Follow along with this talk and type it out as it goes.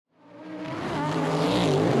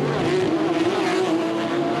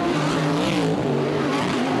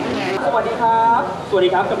สวัสดี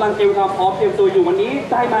ครับกำลังเตรียมความพร้อมเตรียมตัวอยู่วันนี้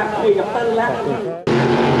ได้มาคุยกับเต้นและไ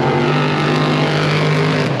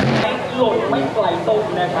ม่หล่นไม่ไกลตก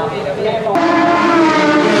นะครับแน่นอน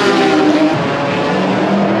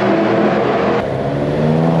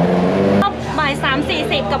บ่าย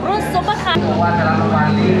3:40กับรุ่นซุปเปอร์คาร์ว่าจะรับรางวัล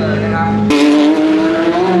นี้เลยนะครับ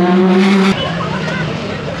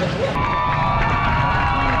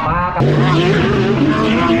มากับ2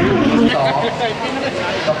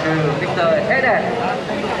ก็คือวิกเตอร์เฮเดน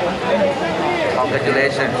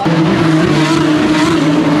Congratulations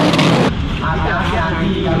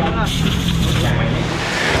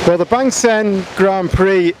Well, the Bangsaen Grand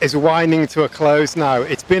Prix is winding to a close now.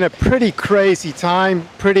 It's been a pretty crazy time,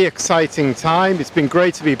 pretty exciting time. It's been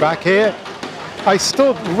great to be back here. I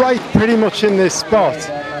stood right pretty much in this spot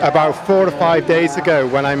about 4 or 5 days ago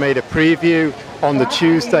when I made a preview on the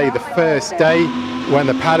Tuesday, the first day, when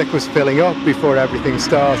the paddock was filling up before everything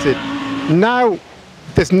started. Now,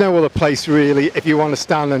 there's no other place really if you want to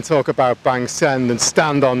stand and talk about Bangsaen than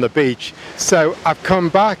stand on the beach. So I've come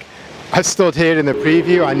back. I stood here in the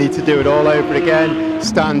preview, I need to do it all over again,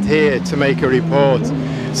 stand here to make a report.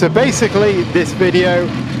 So basically this video,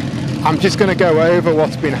 I'm just going to go over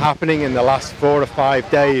what's been happening in the last 4 or 5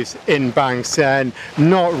 days in Bangsaen,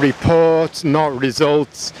 not reports, not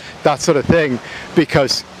results, that sort of thing,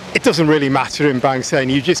 because it doesn't really matter in Bangsaen.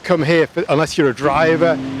 You just come here, unless you're a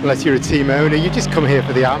driver, unless you're a team owner, you just come here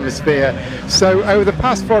for the atmosphere. So over the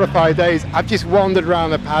past 4 or 5 days, I've just wandered around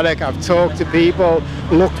the paddock, I've talked to people,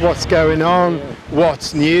 looked what's going on,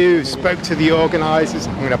 what's new, spoke to the organisers.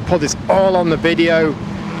 I'm going to put this all on the video,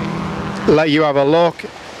 let you have a look,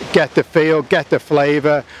 get the feel, get the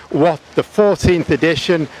flavour, what the 14th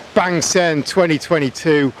edition Bangsaen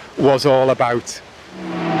 2022 was all about.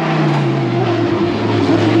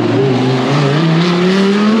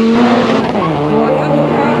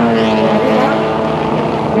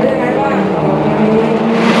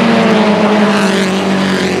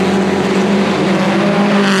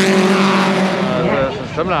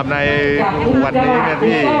สำหรับในวันนี้เนี่ย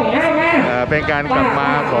ที่เป็นการกลับมา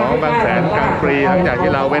ของบางแสนกลางปีหลังจาก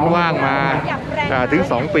ที่เราเว้นว่างมาถึง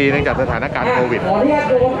2 ปีเนื่องจากสถานการณ์โควิด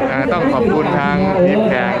ต้องขอบคุณทางทีม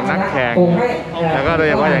แข่งนักแข่งแล้วก็โดย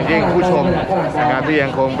เฉพาะอย่างยิ่งผู้ชมนะครับที่ยั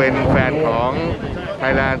งคงเป็นแฟนของ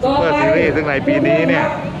Thailand Super Series ซึ่งในปีนี้เนี่ย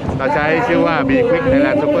เราใช้ชื่อว่า B Quick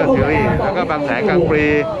Thailand Super Series แล้วก็บางแสนกลางปี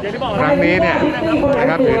ครั้งนี้เนี่ยนะ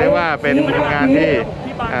ครับถือได้ว่าเป็นงานที่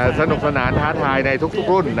สนุกสนานท้าทายในทุก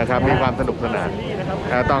ๆรุ่นนะครับมีความสนุกสนาน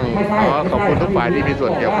ต้องขอบคุณทุกฝ่ายที่มีส่ว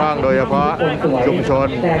นเกี่ยวข้องโดยเฉพาะชุมชน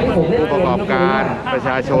ผู้ประกอบการประช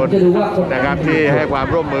าชนนะครับที่ให้ความ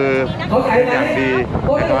ร่วมมืออย่างดี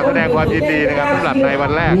ขอแสดงความยินดีนะครับสำหรับในวั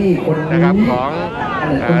นแรกนะครับของ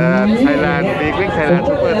Thailand Big Quick Thailand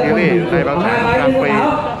Super Series ในบางแสนกลางปี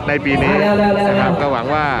ในปีนี้นะครับก็หวัง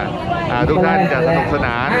ว่าทุกท่านจะสนุกสน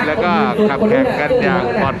านและก็ขับแข่งกันอย่าง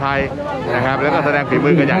ปลอดภัยนะครับแล้วก็แสดงฝีมื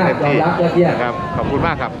อกันอย่างเต็มที่นะครับขอบคุณม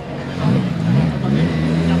ากครับ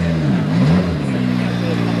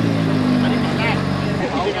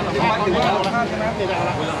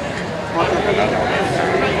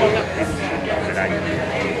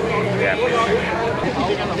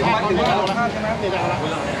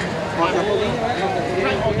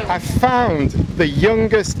I found the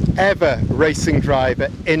youngest ever racing driver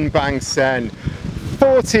in Bangsaen,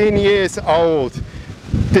 14 years old.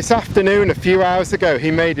 This afternoon, a few hours ago,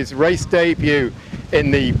 he made his race debut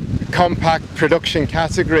in the compact production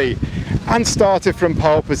category and started from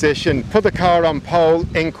pole position, put the car on pole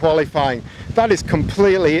in qualifying. That is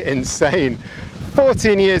completely insane.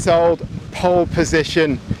 14 years old, pole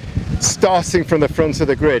position, starting from the front of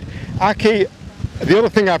the grid. Aki, the other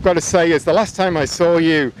thing I've got to say is the last time I saw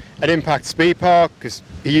you at Impact Speed Park, because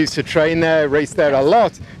he used to train there, race there a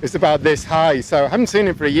lot, it's about this high. So I haven't seen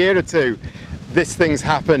him for a year or two. This thing's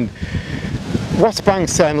happened. What's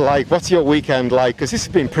Bangsaen like? What's your weekend like? Because this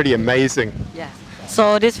has been pretty amazing. Yeah.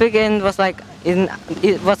 So this weekend was like,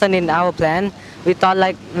 it wasn't in our plan. We thought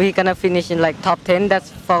like we're gonna finish in like top 10.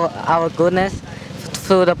 That's for our goodness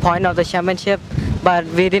to the point of the championship. But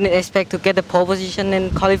we didn't expect to get the pole position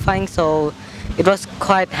in qualifying. So it was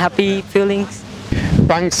quite happy feelings.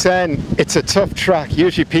 Bangsaen, it's a tough track.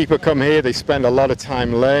 Usually people come here, they spend a lot of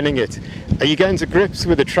time learning it. Are you getting to grips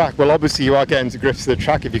with the track? Well, obviously you are getting to grips with the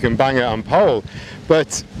track if you can bang it on pole.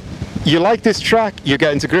 But you like this track? You're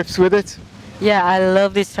getting to grips with it? Yeah, I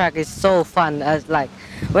love this track. It's so fun. As like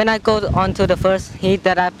when I go on to the first heat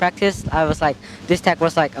that I practiced, I was like, this track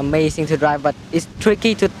was like amazing to drive, but it's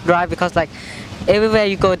tricky to drive because like everywhere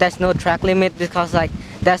you go, there's no track limit because like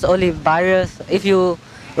there's only barriers. If you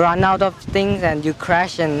run out of things and you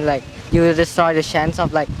crash and like you destroy the chance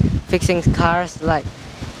of like fixing cars, like,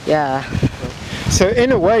 yeah. So in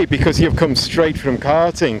a way, because you've come straight from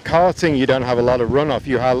karting, you don't have a lot of runoff,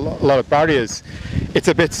 you have a lot of barriers. It's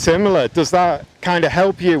a bit similar. Does that kind of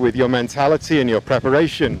help you with your mentality and your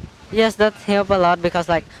preparation? Yes, that help a lot because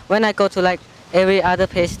like when I go to like every other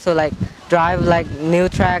place to like drive like new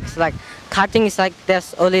tracks, like karting is like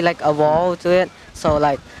there's only like a wall to it, so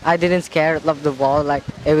like I didn't scare of the wall like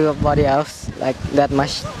everybody else like that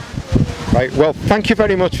much. Right, well, thank you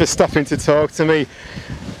very much for stopping to talk to me.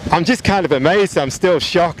 I'm just kind of amazed, I'm still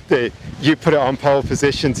shocked that you put it on pole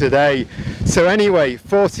position today. So anyway,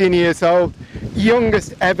 14 years old, youngest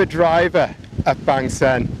ever driver at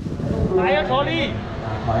Bangsaen. ไหนอะโทนี่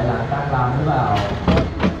ถอยหลังตั้งลำหรือเปล่า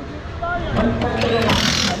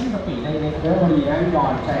อันนี้สปีดในโค้งพอดีนะพี่บอ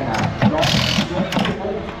ลใช่ครับร้อน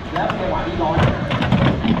แล้วจังหวะนี้ร้อน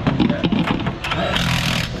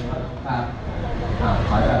ครับ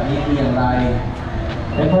ถอยแบบนี้คืออย่างไร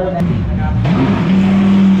เป็นเพิ่มนะครับ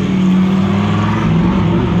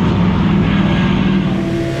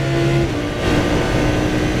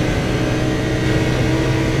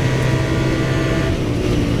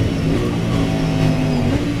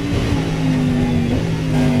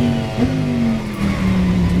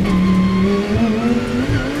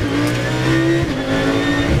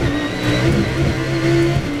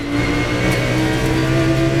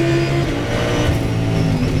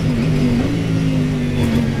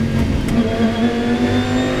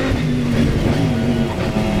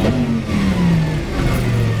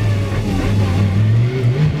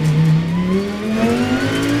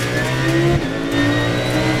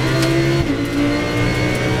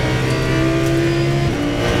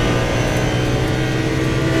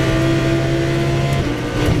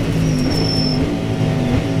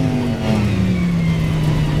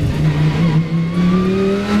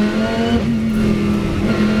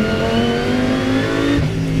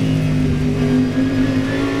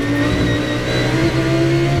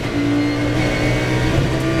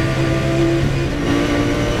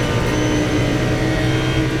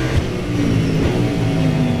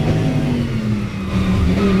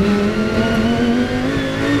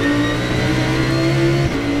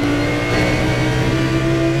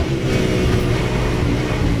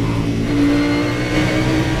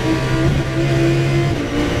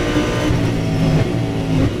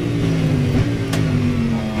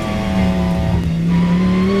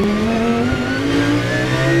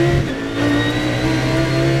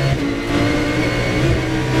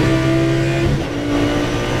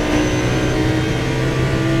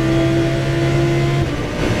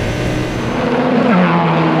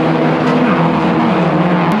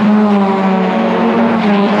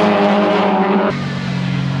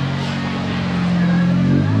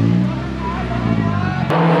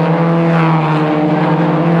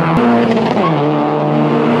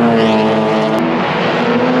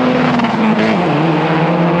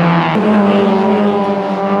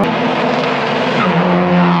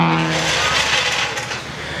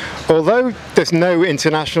Although there's no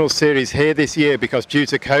international series here this year because due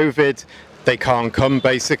to COVID they can't come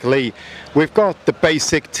basically, we've got the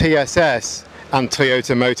basic TSS and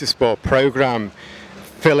Toyota Motorsport program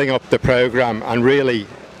filling up the program, and really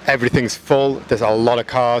everything's full. There's a lot of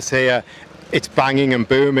cars here, it's banging and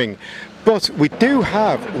booming. But we do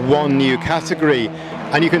have one new category,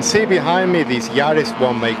 and you can see behind me these Yaris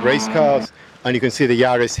one-make race cars, and you can see the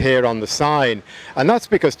Yaris here on the sign, and that's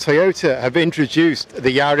because Toyota have introduced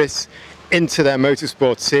the Yaris into their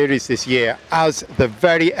motorsport series this year as the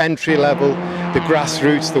very entry level, the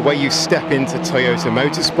grassroots, the way you step into Toyota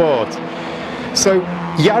Motorsport. So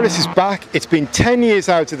Yaris is back. It's been 10 years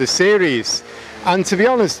out of the series, and to be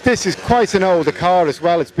honest, this is quite an older car as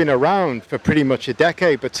well. It's been around for pretty much a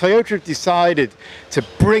decade, but Toyota have decided to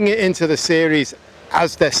bring it into the series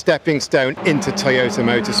as their stepping stone into Toyota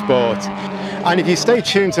Motorsport. And if you stay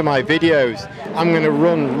tuned to my videos, I'm going to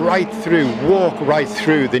walk right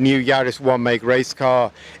through the new Yaris one-make race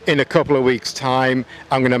car in a couple of weeks' time.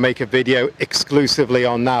 I'm going to make a video exclusively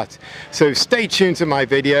on that. So stay tuned to my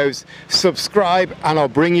videos, subscribe, and I'll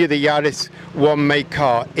bring you the Yaris one-make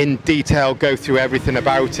car in detail, go through everything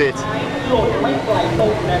about it. หล่นไม่ไกลตร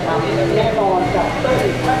งนะครับแน่นอนกับเต้ย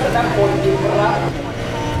ทัศนพลยิมรัตน์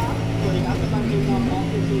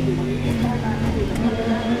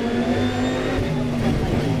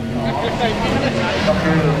ก็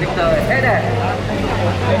คือวิกเตอร์เฮเดน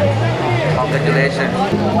Congratulations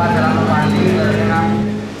ว่าจะรับรางวัลนี้เลยนะครับ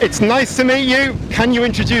It's nice to meet you. Can you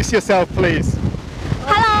introduce yourself, please?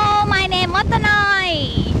 Hello, my name is Motanoi.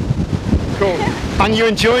 Cool. And you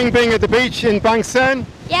enjoying being at the beach in Bangsaen?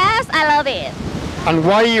 Yes, I love it. And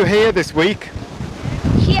why are you here this week?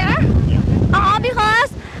 Here? Because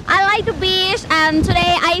I beach, and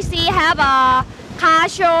today I see have a car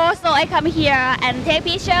show, so I come here and take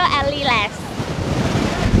picture and relax.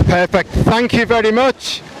 Perfect. Thank you very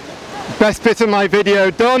much. Best bit of my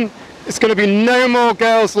video done. It's going to be no more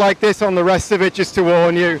girls like this on the rest of it, just to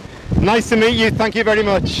warn you. Nice to meet you. Thank you very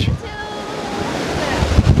much.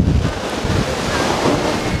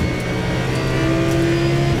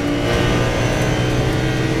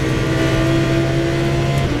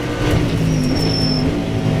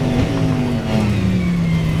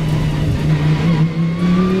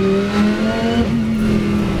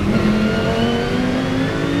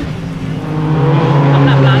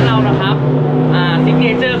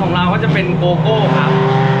โกโก้ครับ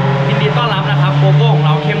ยินดีต้อนรับนะครับโกโก้ของเ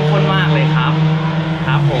ราเข้มข้นมากเลยครับค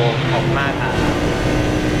รับผมขอบคุณมากครับ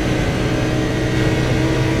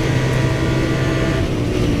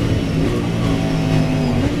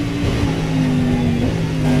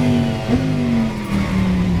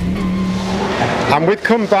I'm with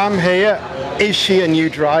Kumbam here. Is she a new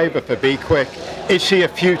driver for Be Quick? Is she a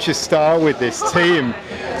future star with this team?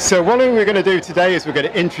 So what we're going to do today is we're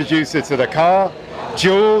going to introduce her to the car.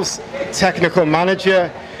 Jules, technical manager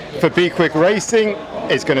for Be Quick Racing,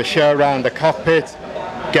 is going to show around the cockpit,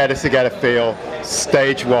 get us to get a feel.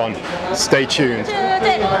 Stage one. Stay tuned.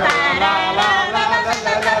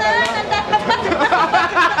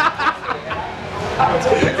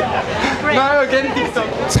 No, again, TikTok.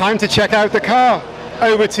 Time to check out the car.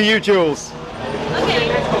 Over to you, Jules. Okay.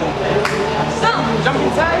 Jump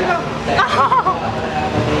inside.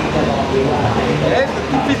 Yes,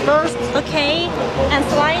 2 feet first. Okay. And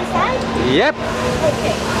slide inside? Yep.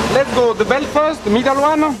 Okay. Let's go. The belt first, the middle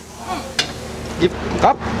one. Give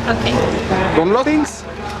up. Okay. Don't load things.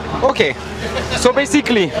 Okay. So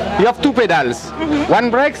basically, you have 2 pedals. One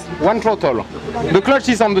brakes, one throttle. The clutch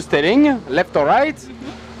is on the steering, left or right.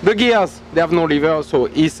 The gears, they have no lever, so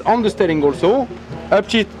it's on the steering also.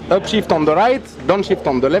 Upshift on the right, downshift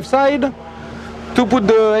on the left side. To put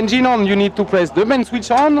the engine on, you need to press the main switch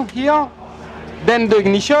on here. Then the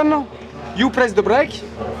ignition. You press the brake.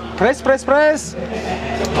 Press, press, press.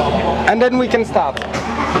 And then we can start.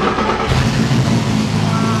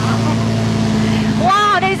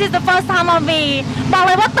 Wow, this is the first time of me บอกเ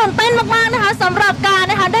ลยว่าตื่นเต้นมากๆนะคะสำหรับการ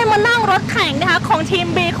นะคะได้มานั่งรถแข่งนะคะของทีม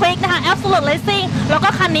Be Quick นะคะ Absolute Racing แล้วก็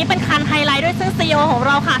คันนี้เป็นคันไฮไลท์ด้วยซึ่ง CEO ของเ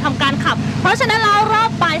ราค่ะทำการขับเพราะฉะนั้นเรารอ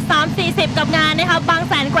บบ่าย 3:40 กับงานนะคะบาง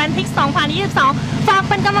แสน Grand Prix 2022 ฝาก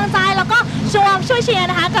เป็นกำลังใจแล้วก็ช่วยเชียร์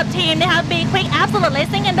นะคะกับทีมนะคะ Be Quick Absolute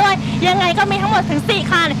Racing กันด้วยยังไงก็มีทั้งหมดถึง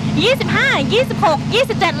4คัน25 26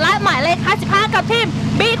 27 และหมายเลข55กับทีม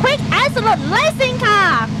Be Quick Absolute Racing ค่ะ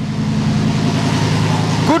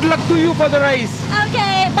Good luck to you for the race.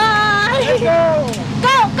 Okay, bye. Let's go.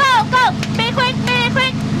 Go, go, go. Be quick, be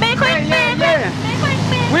quick, be quick, be quick, be quick, be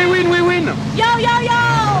quick. We win, we win. Yo, yo, yo.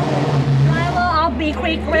 Driver of Be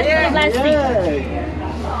Quick Racing. Let's see.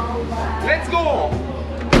 Let's go.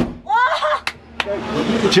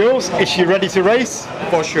 Jules, is she ready to race?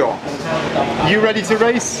 For sure. You ready to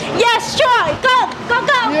race? Yes, sure. Go, go,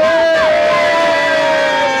 go.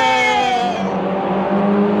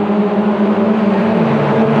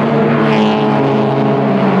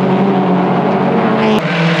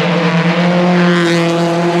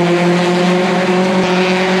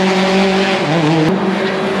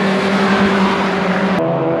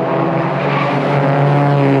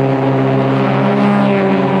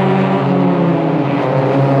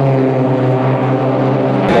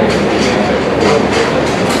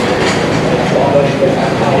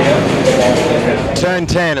 Turn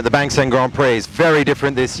 10 at the Bangsaen Grand Prix is very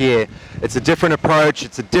different this year. It's a different approach,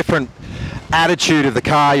 it's a different attitude of the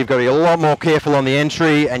car. You've got to be a lot more careful on the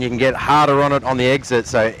entry and you can get harder on it on the exit.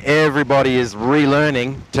 So everybody is relearning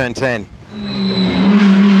Turn 10.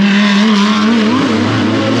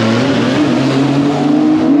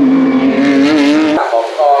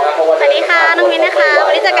 สวัสดีค่ะน้องวินนะคะ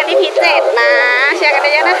วันนี้เจอกันที่พีเจ็ดนะเชียร์กัน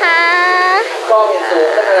เยอะๆนะคะ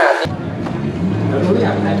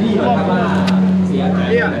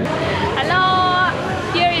Hello,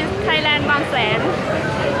 here is Thailand Bangsaen.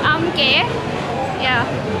 I'm Gay. Yeah,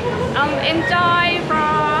 enjoy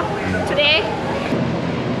for today.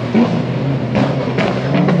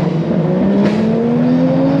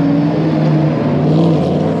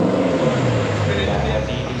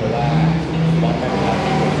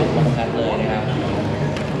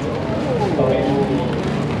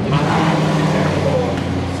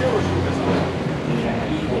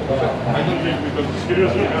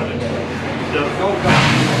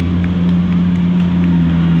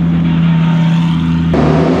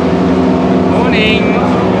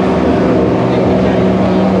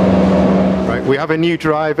 have a new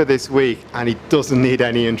driver this week, and he doesn't need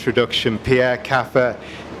any introduction. Pierre Caffer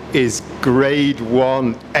is grade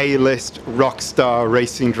 1 A-list rock star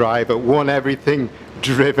racing driver, won everything,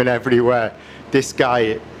 driven everywhere. This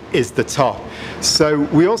guy is the top. So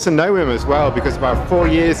we also know him as well because about 4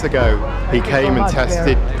 years ago he came and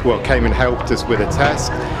tested, well, came and helped us with a test.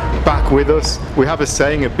 Back with us. We have a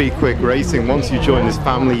saying at Be Quick Racing, once you join this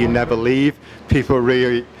family you never leave. People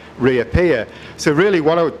reappear. So really,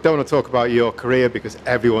 what I don't want to talk about your career because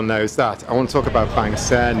everyone knows that. I want to talk about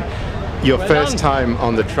Bangsaen. Your first time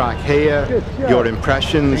on the track here, your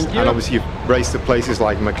impressions, and obviously you've raced at places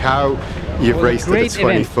like Macau, you've raced at the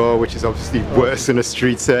 24, which is obviously worse than a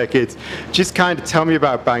street circuit. Just kind of tell me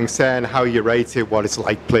about Bangsaen, how you rate it, what it's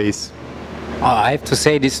like, please. I have to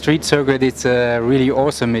say this street circuit, it's really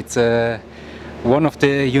awesome. It's one of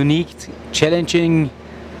the unique, challenging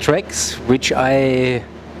tracks, which I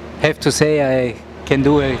have to say I can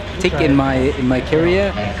do a tick in my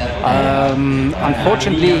career.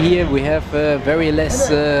 Unfortunately here we have very less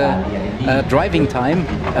driving time,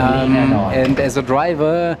 and as a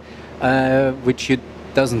driver which you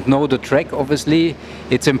doesn't know the track, obviously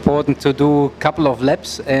it's important to do a couple of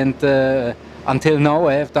laps, and until now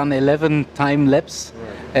I have done 11 time laps,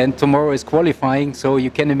 and tomorrow is qualifying, so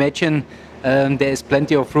you can imagine there is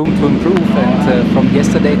plenty of room to improve, and from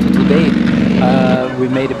yesterday to today we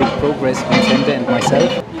made a big progress, Vincente and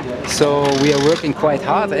myself. So we are working quite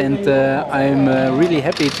hard, and I'm really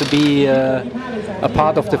happy to be a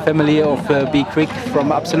part of the family of Be Quick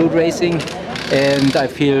from Absolute Racing, and I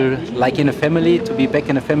feel like in a family, to be back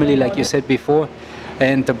in a family like you said before,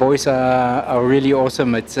 and the boys are really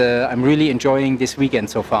awesome. I'm really enjoying this weekend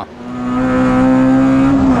so far.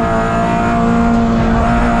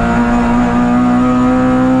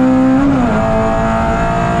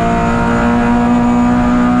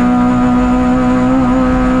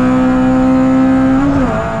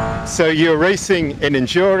 So you're racing in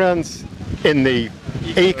endurance, in the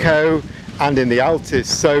eco, and in the Altis.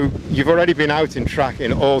 So you've already been out in track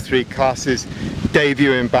in all 3 classes,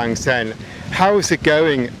 debut in Bangsaen. How is it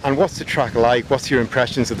going, and what's the track like? What's your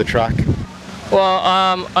impressions of the track? Well,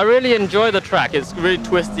 I really enjoy the track. It's really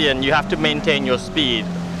twisty and you have to maintain your speed.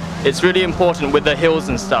 It's really important with the hills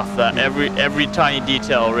and stuff that every tiny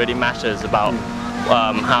detail really matters about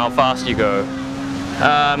how fast you go.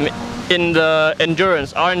 In the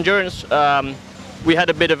endurance, our endurance, we had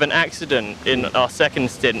a bit of an accident in our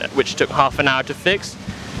second stint, which took half an hour to fix.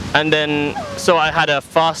 And then, so I had a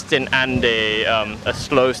fast stint and a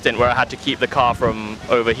slow stint where I had to keep the car from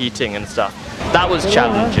overheating and stuff. That was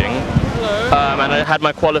challenging. And I had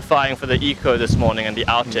my qualifying for the Eco this morning and the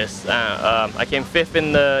Altis. I came 5th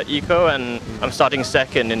in the Eco and I'm starting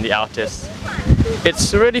 2nd in the Altis.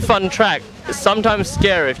 It's a really fun track. It's sometimes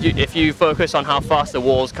scary if you focus on how fast the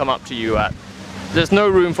walls come up to you at. There's no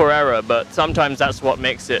room for error, but sometimes that's what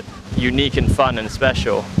makes it unique and fun and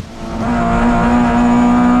special.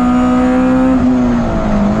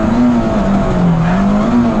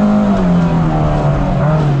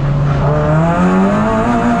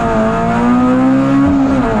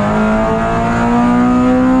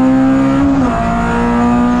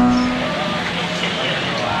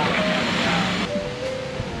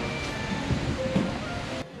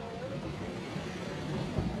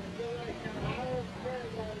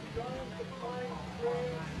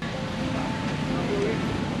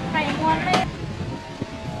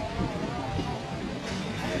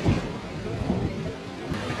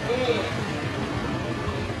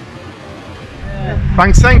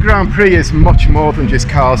 Bangsaen Grand Prix is much more than just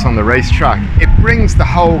cars on the racetrack. It brings the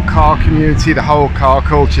whole car community, the whole car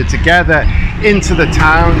culture together into the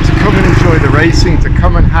town to come and enjoy the racing, to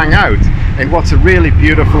come and hang out in what's a really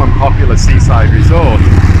beautiful and popular seaside resort.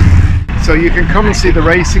 So you can come and see the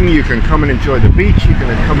racing, you can come and enjoy the beach, you can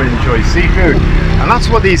come and enjoy seafood, and that's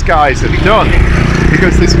what these guys have done.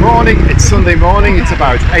 Because this morning, it's Sunday morning, it's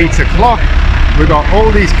about 8 o'clock, we've got all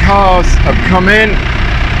these cars have come in,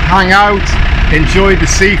 hang out, enjoy the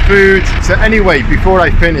seafood. So anyway, before I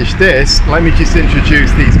finish this, let me just introduce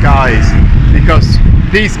these guys, because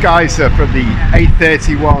these guys are from the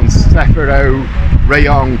 831 Sefero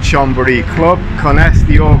Rayong Chonburi Club. Kones,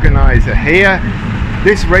 the organizer here.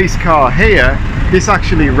 This race car here, this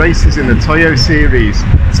actually races in the Toyo series.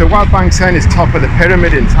 So while Bangsaen is top of the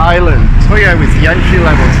pyramid in Thailand, Toyo is the entry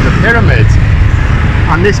level to the pyramid.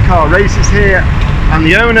 And this car races here, and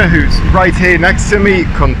the owner, who's right here next to me,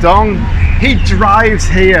 Kundong, he drives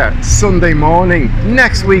here Sunday morning.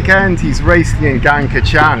 Next weekend he's racing in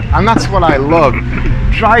Gangkachan, and that's what I love.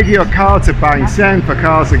 Drive your car to Bangsaen for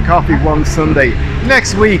Cars and Coffee one Sunday.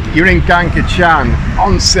 Next week you're in Gangkachan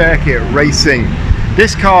on circuit racing.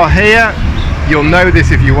 This car here, You'll know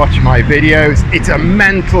this if you watch my videos. It's a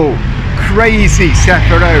mental, crazy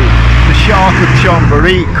Sephiroth. The Shark of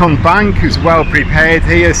Chonburi, Kunbank, who's well prepared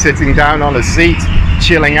here, sitting down on a seat,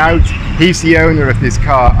 chilling out. He's the owner of this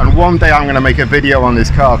car, and one day I'm going to make a video on this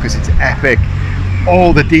car because it's epic.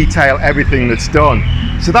 All the detail, everything that's done.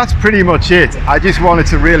 So that's pretty much it. I just wanted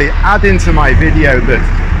to really add into my video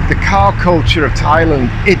that the car culture of Thailand,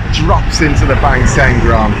 it drops into the Bangsaen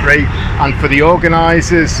Grand Prix, and for the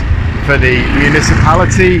organisers, for the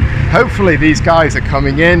municipality, hopefully these guys are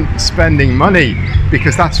coming in, spending money,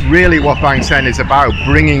 because that's really what Bangsaen is about,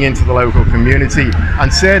 bringing into the local community.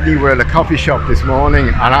 And certainly we're at a coffee shop this morning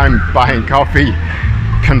and I'm buying coffee,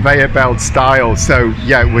 conveyor belt style, so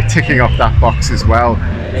yeah, we're ticking off that box as well.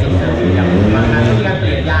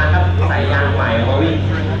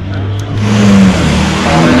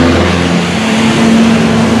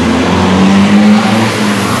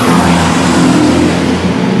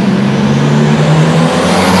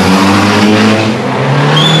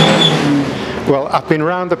 Well, I've been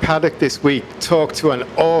around the paddock this week, talked to an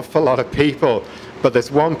awful lot of people, but there's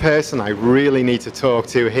one person I really need to talk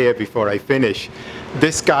to here before I finish.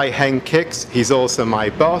 This guy, Henk Kicks, he's also my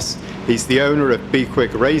boss. He's the owner of Be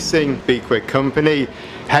Quick Racing, Be Quick Company.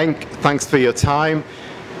 Henk, thanks for your time.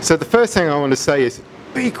 So the first thing I want to say is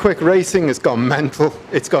Be Quick Racing has gone mental.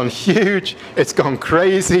 It's gone huge. It's gone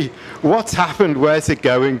crazy. What's happened? Where's it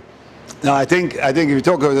going? No, I think if you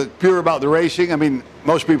talk pure about the racing, I mean,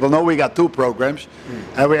 most people know we got two programs.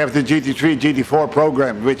 We have the GT3, GT4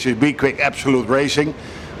 program, which is Be Quick Absolute Racing,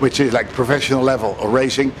 which is like professional level of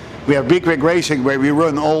racing. We have Be Quick Racing, where we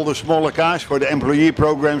run all the smaller cars for the employee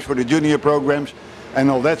programs, for the junior programs,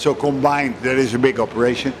 and all that. So combined, that is a big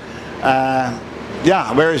operation.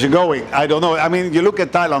 Yeah, where is it going? I don't know. I mean, you look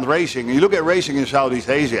at Thailand racing, you look at racing in Southeast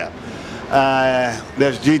Asia.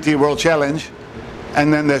 There's GT World Challenge,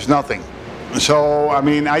 and then there's nothing. So, I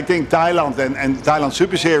mean, I think Thailand and Thailand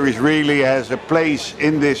Super Series really has a place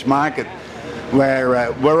in this market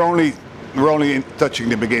where we're only touching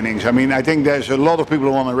the beginnings. I mean, I think there's a lot of people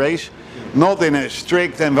who want to race, not in a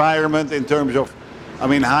strict environment in terms of, I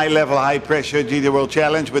mean, high level, high pressure GT World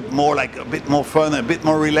Challenge, but more like a bit more fun, a bit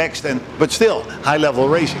more relaxed, but still high level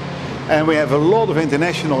racing. And we have a lot of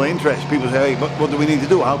international interest. People say, hey, what do we need to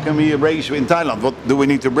do? How can we race in Thailand? What do we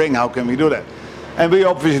need to bring? How can we do that? And we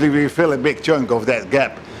obviously we fill a big chunk of that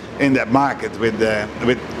gap in that market with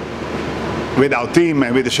our team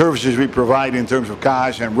and with the services we provide in terms of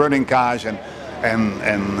cars and running cars and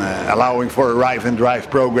allowing for arrive and drive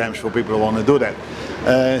programs for people who want to do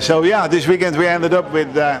that. So yeah, this weekend we ended up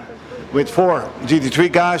with 4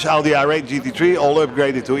 GT3 cars, Audi R8 GT3, all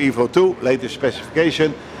upgraded to Evo 2, latest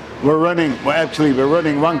specification. We're running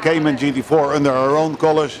one Cayman GT4 under our own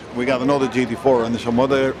colors. We got another GT4 under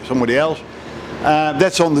somebody else.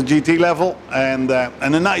 That's on the GT level, and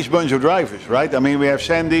a nice bunch of drivers, right? I mean, we have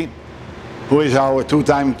Sandy, who is our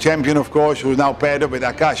 2-time champion, of course, who's now paired up with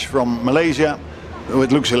Akash from Malaysia.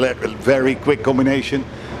 It looks a very quick combination.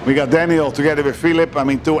 We got Daniel together with Philip. I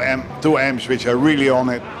mean, two amps which are really on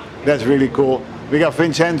it. That's really cool. We got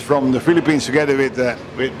Vincent from the Philippines together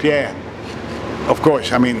with Pierre. Of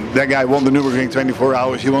course, I mean, that guy won the Nürburgring 24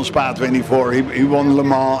 hours. He won Spa 24. He won Le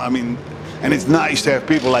Mans. I mean, and it's nice to have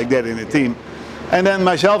people like that in the team. And then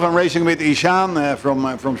myself, I'm racing with Ishan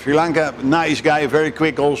from Sri Lanka. Nice guy, very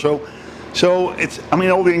quick also. So it's, I mean,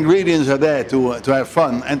 all the ingredients are there to have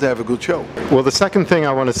fun and to have a good show. Well, the second thing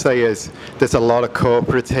I want to say is there's a lot of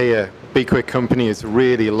corporate here. Be Quick Company is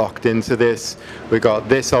really locked into this. We got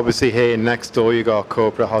this obviously here next door. You got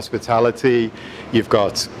corporate hospitality. You've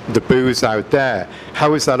got the booze out there.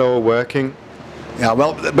 How is that all working? Yeah,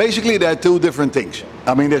 well, basically there are two different things.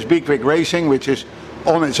 I mean, there's Be Quick Racing, which is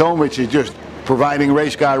on its own, which is just providing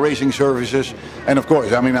race car racing services, and of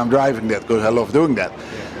course, I mean, I'm driving that because I love doing that.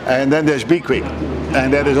 And then there's Be Quick,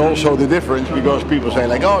 and that is also the difference, because people say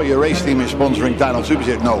like, oh, your race team is sponsoring Thailand Super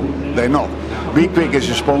Series. No, they're not. Be Quick is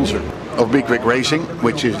a sponsor of Be Quick Racing,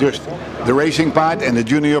 which is just the racing part and the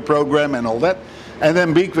junior program and all that. And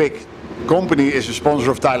then Be Quick Company is a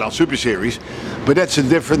sponsor of Thailand Super Series, but that's a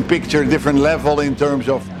different picture, different level in terms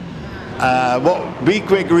of what Be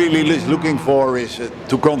Quick really is looking for is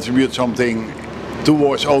to contribute something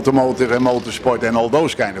towards automotive and motorsport and all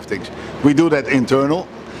those kind of things. We do that internal,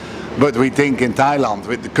 but we think in Thailand,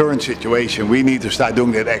 with the current situation, we need to start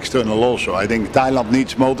doing that external also. I think Thailand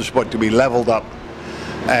needs motorsport to be leveled up,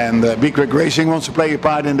 and Be Quick Racing wants to play a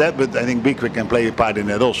part in that, but I think Be Quick can play a part in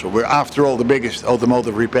that also. We're after all the biggest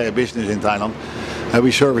automotive repair business in Thailand, and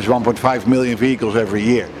we service 1.5 million vehicles every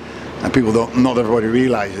year. And people not everybody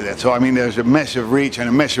realizes that. So I mean, there's a massive reach and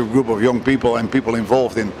a massive group of young people and people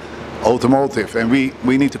involved in automotive, and we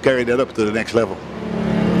need to carry that up to the next level.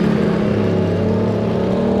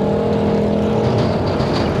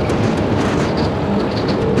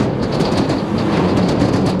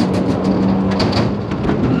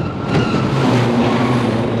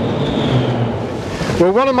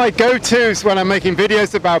 Well, one of my go-tos when I'm making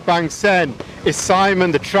videos about Bangsaen is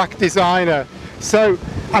Simon, the track designer. So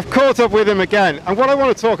I've caught up with him again, and what I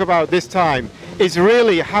want to talk about this time is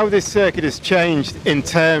really how this circuit has changed in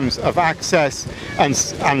terms of access and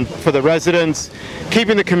for the residents,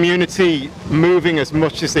 keeping the community moving as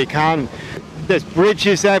much as they can. There's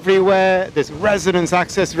bridges everywhere, there's residents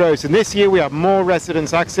access roads, and this year we have more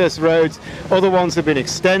residents access roads. Other ones have been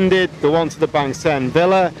extended, the one to the Bangsaen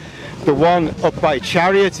Villa, the one up by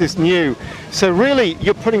Chariot is new. So really,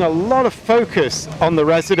 you're putting a lot of focus on the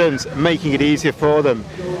residents, making it easier for them.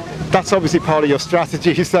 That's obviously part of your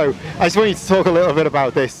strategy, so I just want you to talk a little bit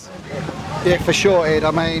about this. Yeah, for sure, Ed. I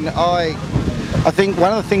mean, I think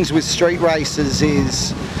one of the things with street races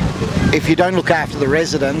is if you don't look after the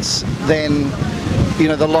residents, then you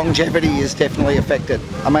know the longevity is definitely affected.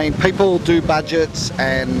 I mean, people do budgets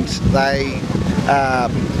and they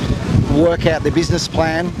work out their business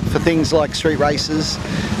plan for things like street races,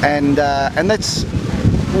 and that's,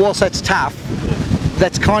 whilst that's tough,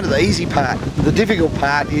 that's kind of the easy part. The difficult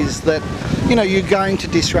part is that, you know, you're going to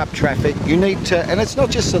disrupt traffic. You need to, and it's not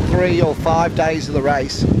just the 3 or 5 days of the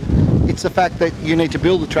race, it's the fact that you need to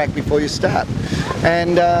build the track before you start.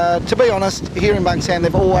 And to be honest, here in Bangsaen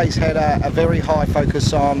they've always had a very high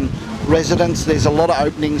focus on residents. There's a lot of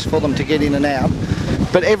openings for them to get in and out.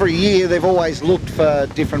 But every year they've always looked for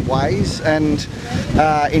different ways, and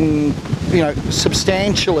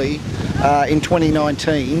substantially in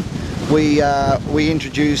 2019 we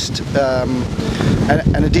introduced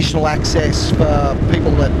an additional access for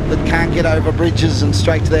people that can't get over bridges and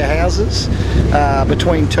straight to their houses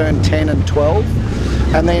between turn 10 and 12.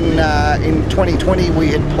 And then in 2020 we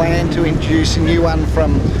had planned to introduce a new one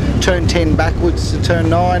from turn 10 backwards to turn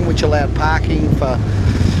 9, which allowed parking for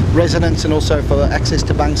residents and also for access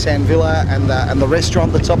to Bangsaen Villa and the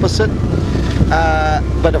restaurant that's opposite.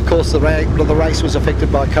 But of course the race was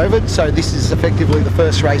affected by COVID, so this is effectively the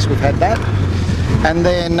first race we've had that. And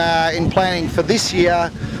then in planning for this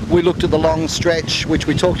year, we looked at the long stretch, which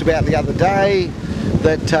we talked about the other day,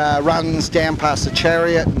 that runs down past the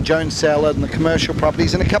Chariot and Jones Salad and the commercial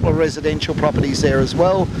properties and a couple of residential properties there as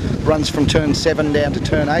well. Runs from turn 7 down to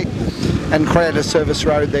turn 8 and created a service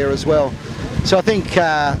road there as well. So I think,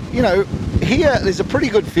 you know, here there's a pretty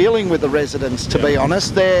good feeling with the residents, to be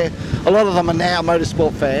honest. A lot of them are now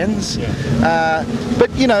motorsport fans.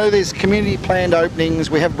 But, you know, there's community planned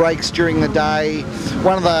openings. We have breaks during the day.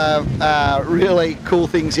 One of the really cool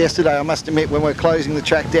things yesterday, I must admit, when we're closing the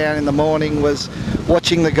track down in the morning, was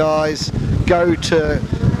watching the guys go to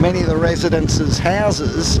many of the residents'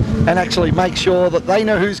 houses and actually make sure that they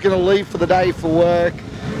know who's going to leave for the day for work,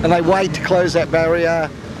 and they wait to close that barrier.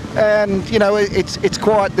 And you know, there's a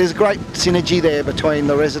great synergy there between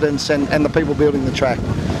the residents and the people building the track.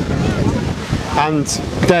 And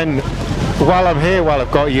then while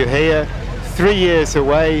I've got you here, 3 years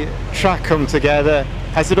away, track come together.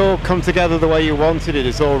 Has it all come together the way you wanted it?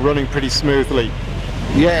 It's all running pretty smoothly?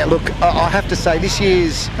 Yeah, look, I have to say this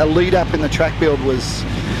year's lead up in the track build was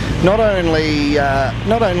not only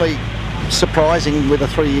surprising with a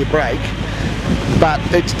 3-year break, but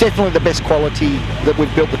it's definitely the best quality that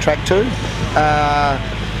we've built the track to.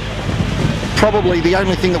 Probably the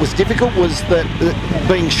only thing that was difficult was that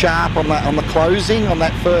being sharp on the closing on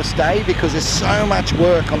that first day, because there's so much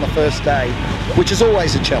work on the first day, which is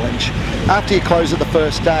always a challenge. After you close it the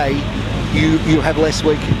first day, you have less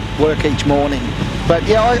work each morning. But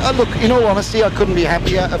yeah, I look, in all honesty, I couldn't be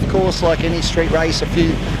happier. Of course, like any street race, a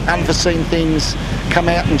few unforeseen things come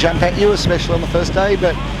out and jump at you, especially on the first day.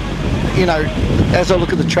 But you know, as I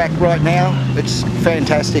look at the track right now, it's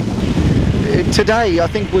fantastic. Today, I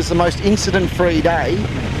think, was the most incident-free day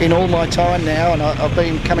in all my time now, and I've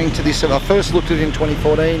been coming to this. I first looked at it in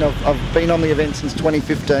 2014. I've been on the event since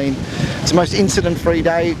 2015. It's the most incident-free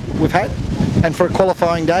day we've had, and for a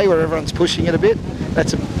qualifying day where everyone's pushing it a bit,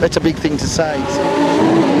 that's a big thing to say.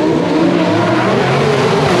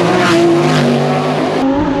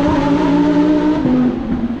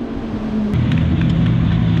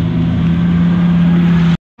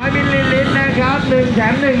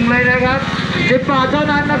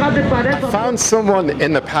 I found someone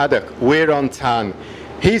in the paddock, We're on Tan.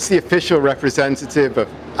 He's the official representative of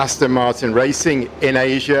Aston Martin Racing in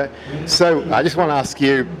Asia. So I just want to ask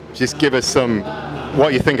you, just give us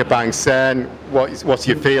what you think of Bangsaen, what's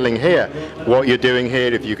your feeling here, what you're doing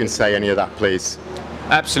here, if you can say any of that, please.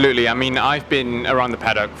 Absolutely. I mean, I've been around the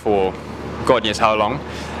paddock for God knows how long,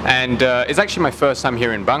 and it's actually my first time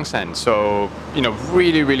here in Bangsaen. So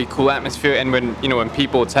really cool atmosphere. And when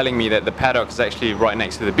people were telling me that the paddock is actually right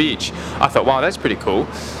next to the beach, I thought, wow, that's pretty cool.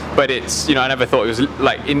 But it's I never thought it was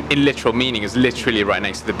like in literal meaning, it's literally right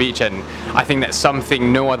next to the beach, and I think that's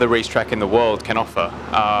something no other racetrack in the world can offer.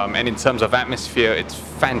 And in terms of atmosphere, it's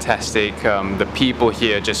fantastic. The people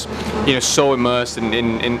here just so immersed in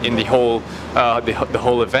the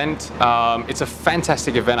whole event. It's a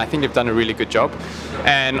fantastic event. I think they've done a really good job,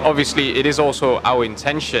 and obviously it is also our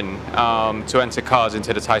intention to enter cars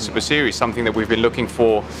into the Thai Super Series, something that we've been looking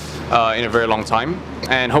for in a very long time,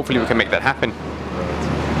 and hopefully we can make that happen.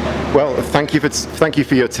 Well, thank you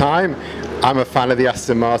for your time. I'm a fan of the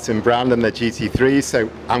Aston Martin brand and the GT3, so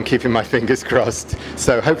I'm keeping my fingers crossed.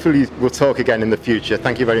 So hopefully we'll talk again in the future.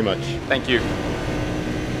 Thank you very much. Thank you.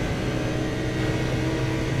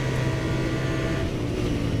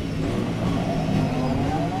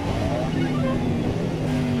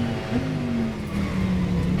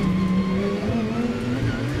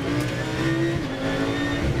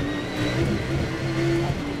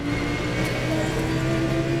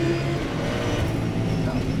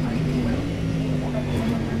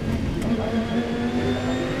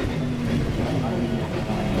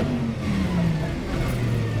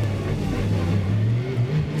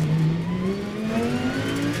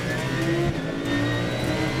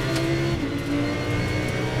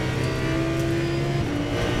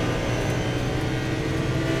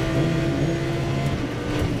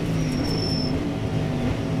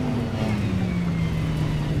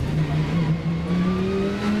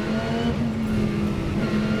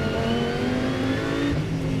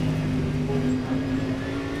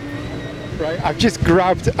 Right, I've just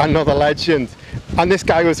grabbed another legend, and this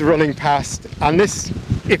guy was running past, and this,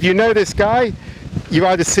 if you know this guy, you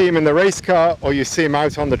either see him in the race car or you see him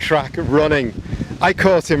out on the track running. I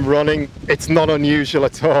caught him running. It's not unusual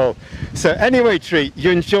at all. So anyway, Tree,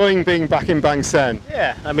 you're enjoying being back in Bangsaen?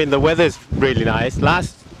 Yeah, I mean the weather's really nice.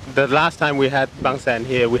 The last time we had Bangsaen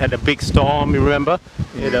here, we had a big storm, you remember?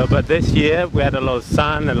 But this year we had a lot of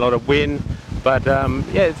sun and a lot of wind. But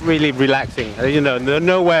yeah, it's really relaxing. There's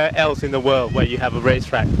nowhere else in the world where you have a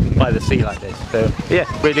racetrack by the sea like this. So yeah,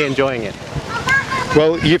 really enjoying it.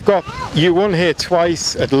 Well, you won here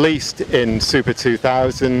twice at least in Super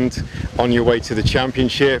 2000 on your way to the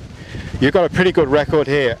championship. You've got a pretty good record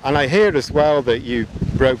here, and I hear as well that you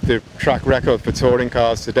broke the track record for touring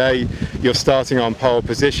cars today. You're starting on pole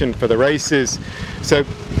position for the races. So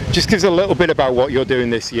just give us a little bit about what you're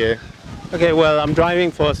doing this year. Okay, well, I'm driving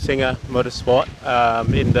for Singer Motorsport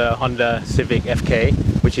in the Honda Civic FK,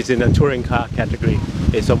 which is in the touring car category.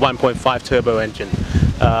 It's a 1.5 turbo engine.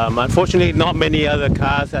 Unfortunately, not many other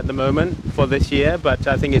cars at the moment for this year, but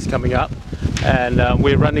I think it's coming up. And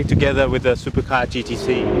we're running together with the Supercar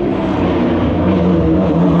GTC.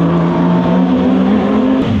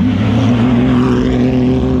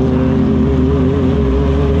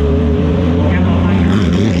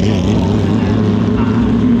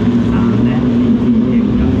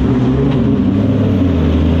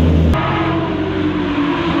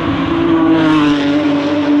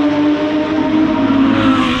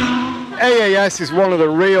 Is one of the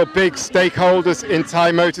real big stakeholders in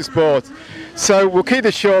Thai motorsport. So we'll keep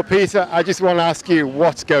this short, Peter. I just want to ask you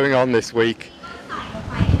what's going on this week.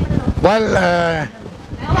 Well,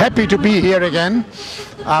 happy to be here again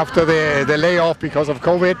after the layoff because of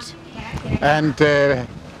COVID, and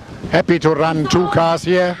happy to run two cars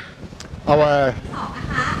here, our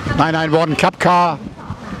 991 Cup car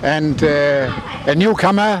and a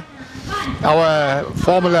newcomer, our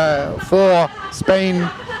Formula 4 Spain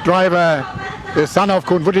driver, the son of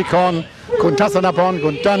Kun Vutikon, Kun Tassanapon,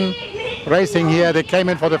 Kun Tan, racing here. They came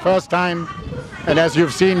in for the first time, and as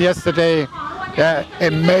you've seen yesterday,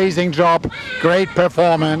 amazing job, great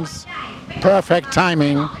performance, perfect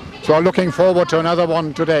timing. So I'm looking forward to another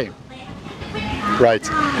one today. Right,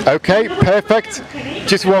 okay, perfect.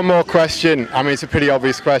 Just one more question. I mean, it's a pretty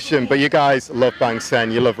obvious question, but you guys love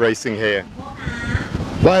Bangsaen, you love racing here.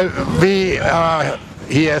 Well, we are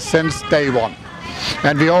here since day one.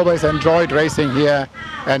 And we always enjoyed racing here,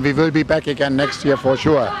 and we will be back again next year for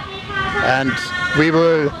sure. And we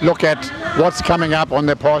will look at what's coming up on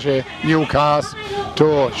the Porsche new cars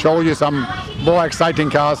to show you some more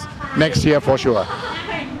exciting cars next year for sure.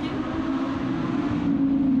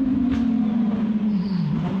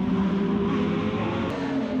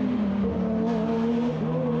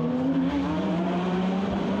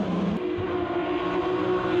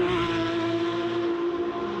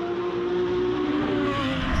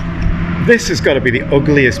 This has got to be the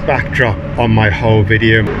ugliest backdrop on my whole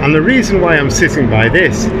video, and the reason why I'm sitting by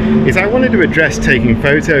this is I wanted to address taking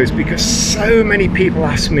photos because so many people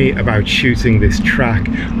ask me about shooting this track.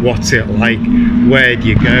 What's it like? Where do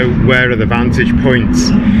you go? Where are the vantage points?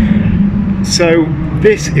 So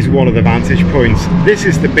this is one of the vantage points. This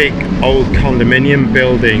is the big old condominium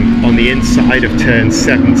building on the inside of turn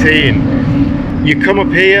 17. You come up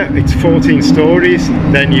here, it's 14 stories,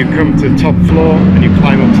 then you come to the top floor and you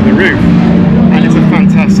climb up to the roof. And it's a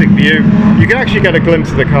fantastic view. You can actually get a glimpse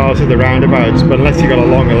of the cars at the roundabouts, but unless you've got a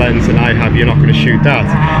longer lens than I have, you're not going to shoot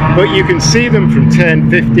that. But you can see them from turn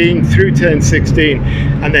 15 through turn 16,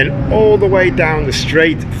 and then all the way down the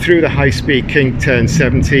straight through the high-speed kink turn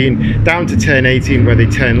 17, down to turn 18 where they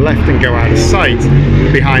turn left and go out of sight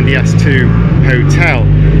behind the S2 hotel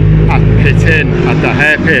at Pit Inn, at the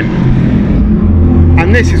hairpin.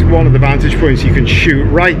 And this is one of the vantage points. You can shoot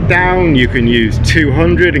right down, you can use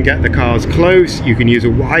 200 and get the cars close, you can use a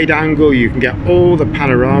wide angle, you can get all the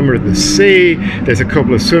panorama of the sea, there's a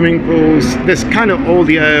couple of swimming pools, there's kind of all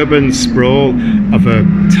the urban sprawl of a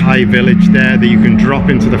Thai village there that you can drop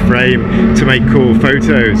into the frame to make cool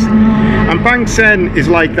photos. And Bangsaen is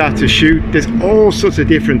like that to shoot. There's all sorts of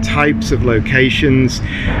different types of locations,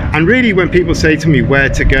 and really when people say to me where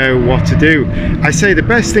to go, what to do, I say the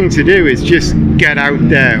best thing to do is just get out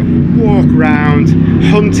there, walk around,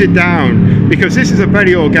 hunt it down, because this is a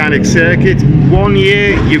very organic circuit. One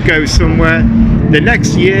year you go somewhere, the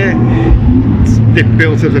next year they've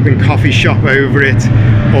built a living coffee shop over it,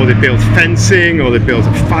 or they built fencing, or they built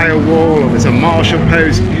a firewall, or there's a marshal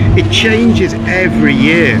post. It changes every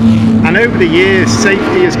year, and over the years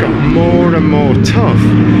safety has got more and more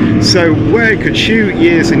tough. So where it could shoot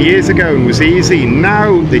years and years ago and was easy,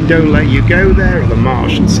 now they don't let you go there, or the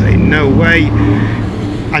marshals say no way.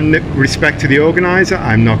 And respect to the organizer,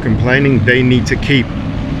 I'm not complaining. They need to keep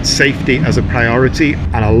safety as a priority,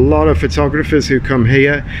 and a lot of photographers who come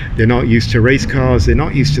here, they're not used to race cars, they're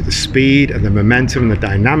not used to the speed and the momentum and the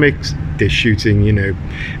dynamics. They're shooting, you know,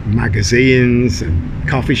 magazines and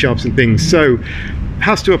coffee shops and things, so it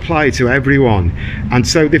has to apply to everyone. And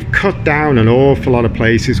so they've cut down an awful lot of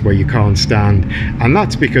places where you can't stand, and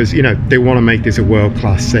that's because, you know, they want to make this a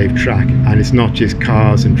world-class safe track, and it's not just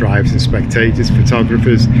cars and drivers and spectators,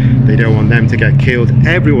 photographers, they don't want them to get killed.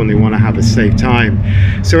 Everyone, they want to have a safe time.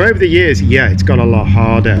 So over the years, yeah, it's got a lot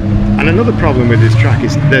harder. And another problem with this track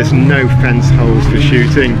is there's no fence holes for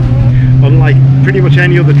shooting. Unlike pretty much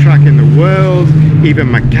any other track in the world, even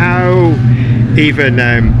Macau, even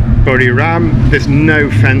Buriram, there's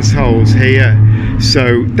no fence holes here,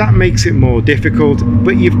 so that makes it more difficult.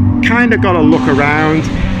 But you've kind of got to look around.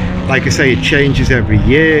 Like I say, it changes every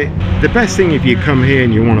year. The best thing, if you come here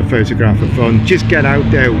and you want to photograph for fun, just get out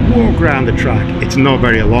there, walk around the track. It's not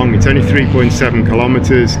very long, it's only 3.7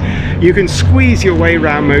 kilometers. You can squeeze your way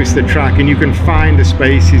around most of the track, and you can find the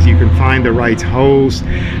spaces, you can find the right holes,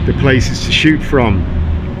 the places to shoot from.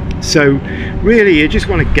 So really, you just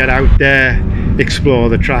want to get out there, explore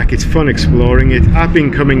the track. It's fun exploring it. I've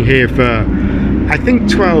been coming here for, I think,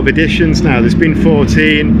 12 editions now. There's been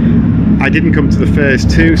 14. I didn't come to the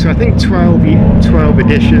first two, so I think 12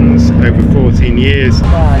 editions over 14 years.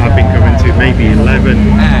 I've been coming to maybe 11.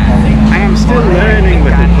 And I'm still learning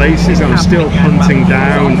little places. I'm still hunting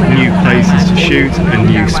down new places to shoot and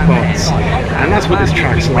new spots. And that's what this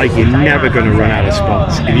track's like. You're never going to run out of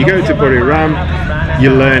spots. If you go to Buriram,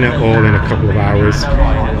 you learn it all in a couple of hours.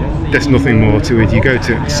 There's nothing more to it. You go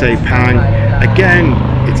to Sepang, again,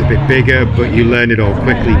 it's a bit bigger, but you learn it all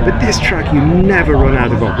quickly. But this track, you never run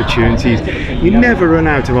out of opportunities. You never run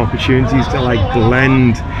out of opportunities to like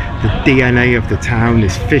blend the DNA of the town,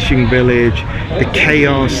 this fishing village, the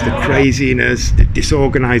chaos, the craziness, the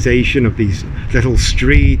disorganization of these little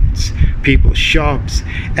streets, people's shops,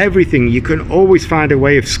 everything. You can always find a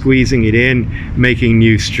way of squeezing it in, making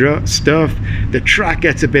new stuff. The track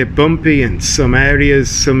gets a bit bumpy in some areas,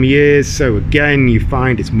 some years, so again, you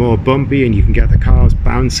find it's more bumpy and you can get the cars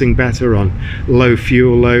bouncing better on low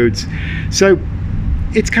fuel loads. So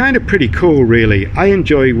it's kind of pretty cool, really. I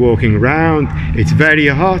enjoy walking around. It's very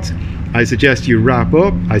hot. I suggest you wrap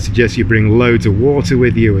up. I suggest you bring loads of water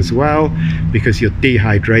with you as well, because you'll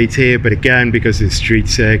dehydrate here. But again, because it's a street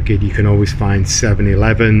circuit, you can always find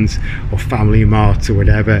 7-Elevens or Family Marts or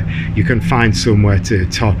whatever. You can find somewhere to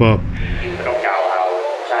top up.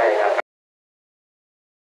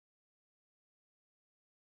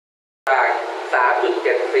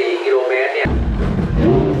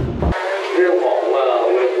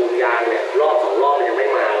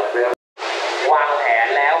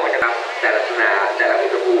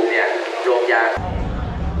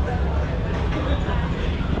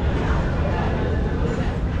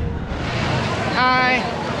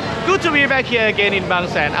 good to be back here again in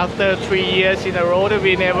Bangsaen after 3 years in a row that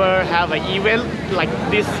we never have an event like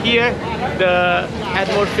this here. The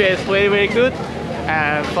atmosphere is very, very good.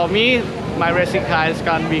 And for me, my racing car is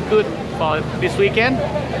gonna be good for this weekend.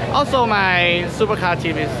 Also, my supercar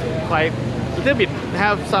team is quite a little bit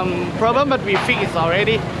have some problem, but we fix it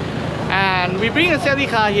already. And we bring a safety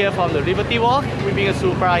car here from the Liberty Walk. We bring a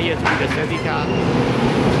Supra here to be the safety car.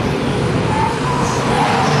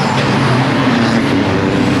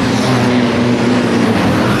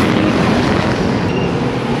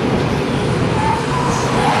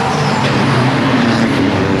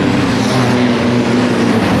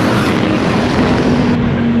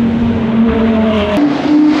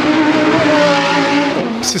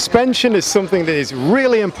 Suspension is something that is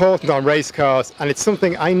really important on race cars, and it's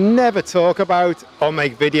something I never talk about or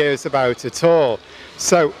make videos about at all.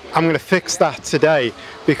 So I'm going to fix that today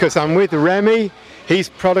because I'm with Remy. He's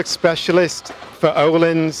product specialist for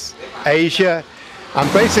Öhlins Asia,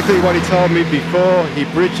 and basically what he told me before, he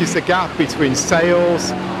bridges the gap between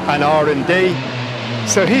sales and R&D.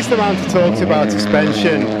 So he's the man to talk to about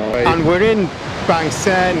suspension, and we're in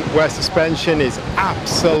Bangsaen where suspension is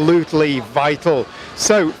absolutely vital.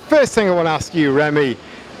 So first thing I want to ask you, Remy,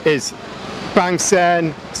 is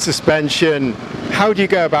Bangsaen suspension. How do you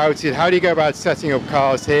go about it? How do you go about setting up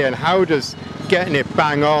cars here, and how does getting it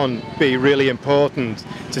bang on be really important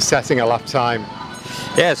to setting a lap time?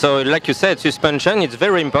 Yeah, so like you said, suspension is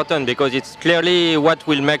very important because it's clearly what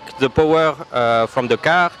will make the power from the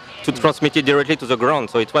car to transmit it directly to the ground.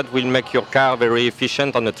 So it's what will make your car very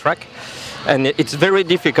efficient on the track. And it's very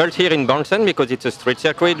difficult here in Bangsaen because it's a street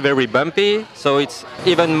circuit, very bumpy. So it's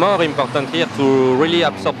even more important here to really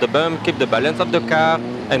absorb the bump, keep the balance of the car,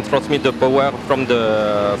 and transmit the power from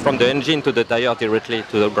the engine to the tire directly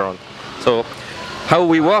to the ground. So how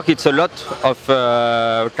we work, it's a lot of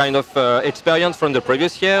experience from the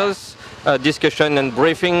previous years, discussion and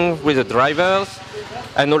briefing with the drivers.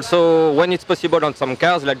 And also, when it's possible on some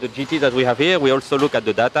cars, like the GT that we have here, we also look at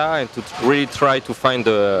the data and to really try to find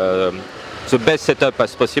the best setup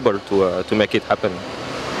as possible to make it happen.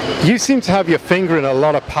 You seem to have your finger in a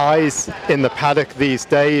lot of pies in the paddock these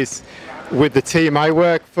days. With the team I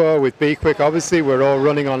work for, with Be Quick, obviously we're all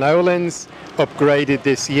running on Öhlins, upgraded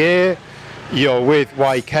this year. You're with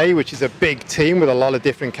YK, which is a big team with a lot of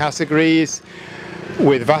different categories,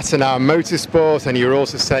 with Vattenau Motorsport, and you're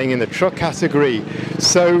also staying in the truck category.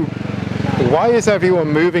 So why is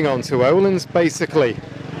everyone moving on to Öhlins, basically?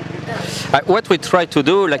 What we try to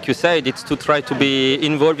do, like you said, it's to try to be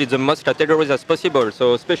involved with the most categories as possible.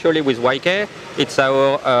 So especially with YK, it's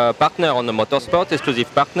our partner on the motorsport,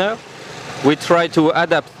 exclusive partner. We try to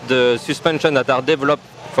adapt the suspension that are developed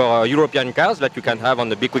for European cars, that you can have on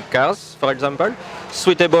the Be Quick cars, for example,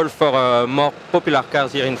 suitable for more popular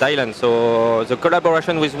cars here in Thailand. So the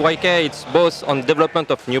collaboration with YK, it's both on development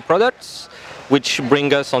of new products, which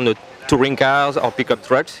bring us on the touring cars or pickup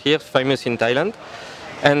trucks here, famous in Thailand.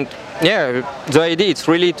 And yeah, the idea is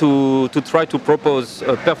really to try to propose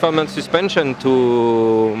a performance suspension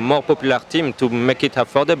to more popular team to make it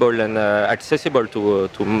affordable and accessible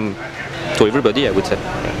to everybody, I would say.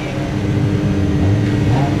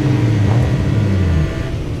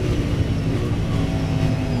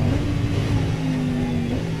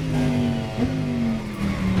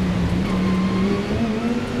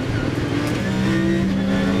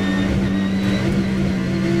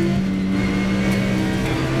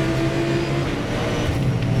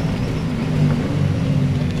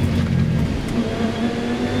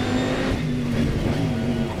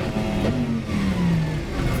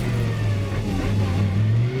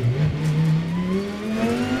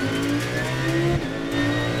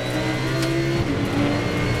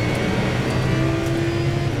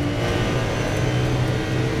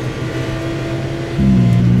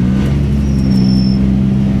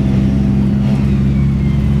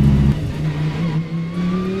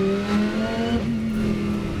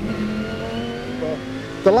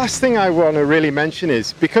 The last thing I want to really mention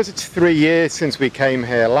is, because it's 3 years since we came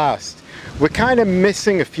here last, we're kind of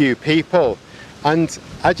missing a few people, and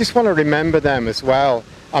I just want to remember them as well.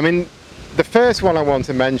 I mean, the first one I want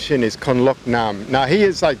to mention is Kunluk Nam. Now, he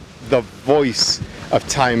is like the voice of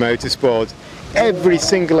Thai motorsport. Every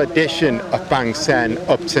single edition of Bangsaen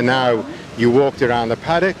up to now, you walked around the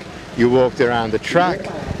paddock, you walked around the track,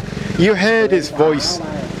 you heard his voice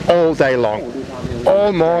all day long.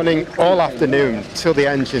 All morning, all afternoon, till the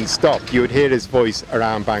engine stopped, you would hear his voice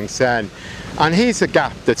around Bangsaen. And he's a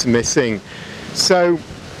gap that's missing. So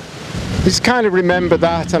just kind of remember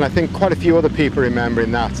that, and I think quite a few other people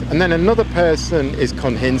remembering that. And then another person is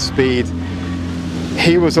Kun Hin Speed.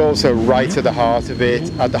 he was also right at the heart of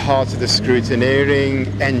it, at the heart of the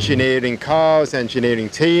scrutineering, engineering cars, engineering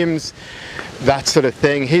teams, that sort of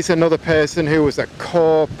thing. He's another person who was a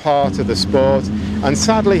core part of the sport, and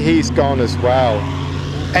sadly he's gone as well.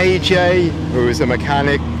 AJ, who was a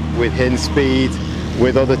mechanic with Hinspeed,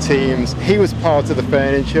 with other teams, he was part of the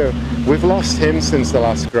furniture. We've lost him since the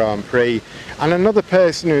last Grand Prix. And another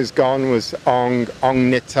person who's gone was Ong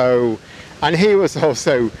Nito, and he was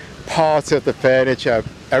also part of the furniture,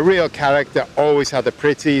 a real character, always had the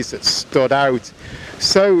pretties that stood out.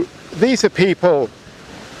 So these are people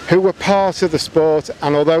who were part of the sport,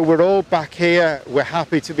 and although we're all back here, we're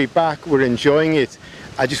happy to be back, we're enjoying it.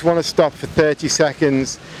 I just want to stop for 30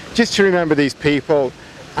 seconds just to remember these people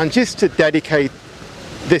and just to dedicate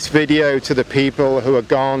this video to the people who are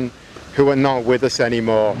gone, who are not with us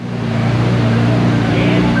anymore.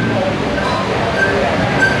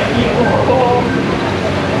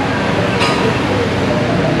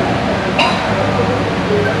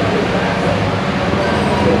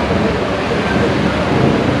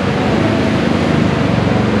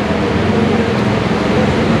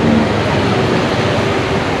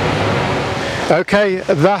 Okay,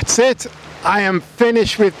 that's it. I am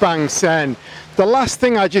finished with Bangsaen. The last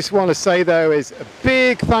thing I just want to say though is a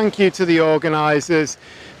big thank you to the organisers,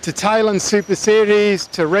 to Thailand Super Series,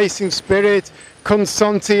 to Racing Spirit,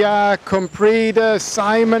 Consontia, Comprida,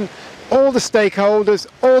 Simon, all the stakeholders,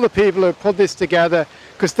 all the people who put this together,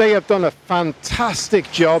 because they have done a fantastic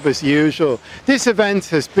job as usual. This event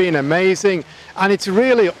has been amazing, and it's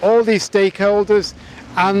really all these stakeholders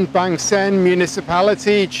and Bangsaen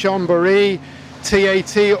Municipality, Chonburi,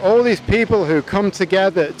 TAT, all these people who come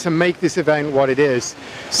together to make this event what it is.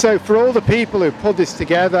 So for all the people who put this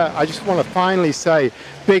together, I just want to finally say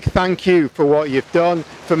big thank you for what you've done,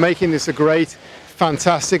 for making this a great,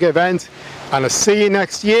 fantastic event, and I'll see you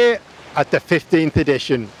next year at the 15th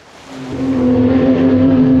edition.